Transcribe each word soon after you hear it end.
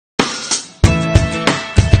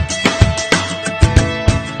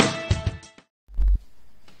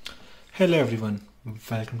Hello everyone,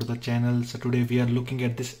 welcome to the channel. So today we are looking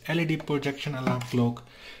at this LED projection alarm clock.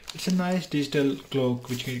 It's a nice digital clock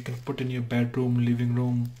which you can put in your bedroom, living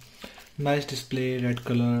room. Nice display, red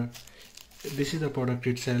color. This is the product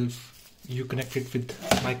itself. You connect it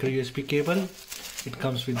with micro USB cable. It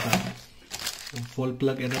comes with the wall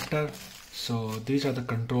plug adapter. So these are the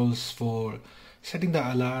controls for setting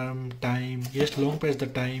the alarm, time. You just long press the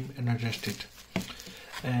time and adjust it.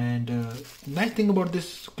 And nice thing about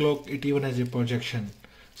this clock, it even has a projection.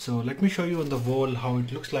 So let me show you on the wall how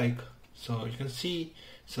it looks like. So you can see,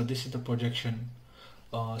 so this is the projection.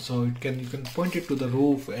 So you can point it to the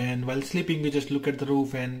roof, and while sleeping you just look at the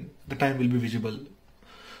roof and the time will be visible.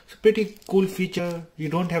 So pretty cool feature. You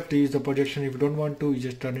don't have to use the projection. If you don't want to, you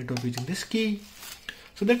just turn it off using this key.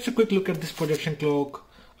 So that's a quick look at this projection clock.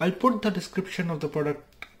 I'll put the description of the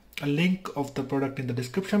product, a link of the product in the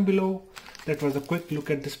description below. That was a quick look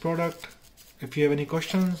at this product. If you have any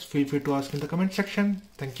questions, feel free to ask in the comment section.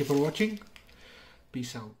 Thank you for watching.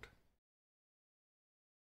 Peace out.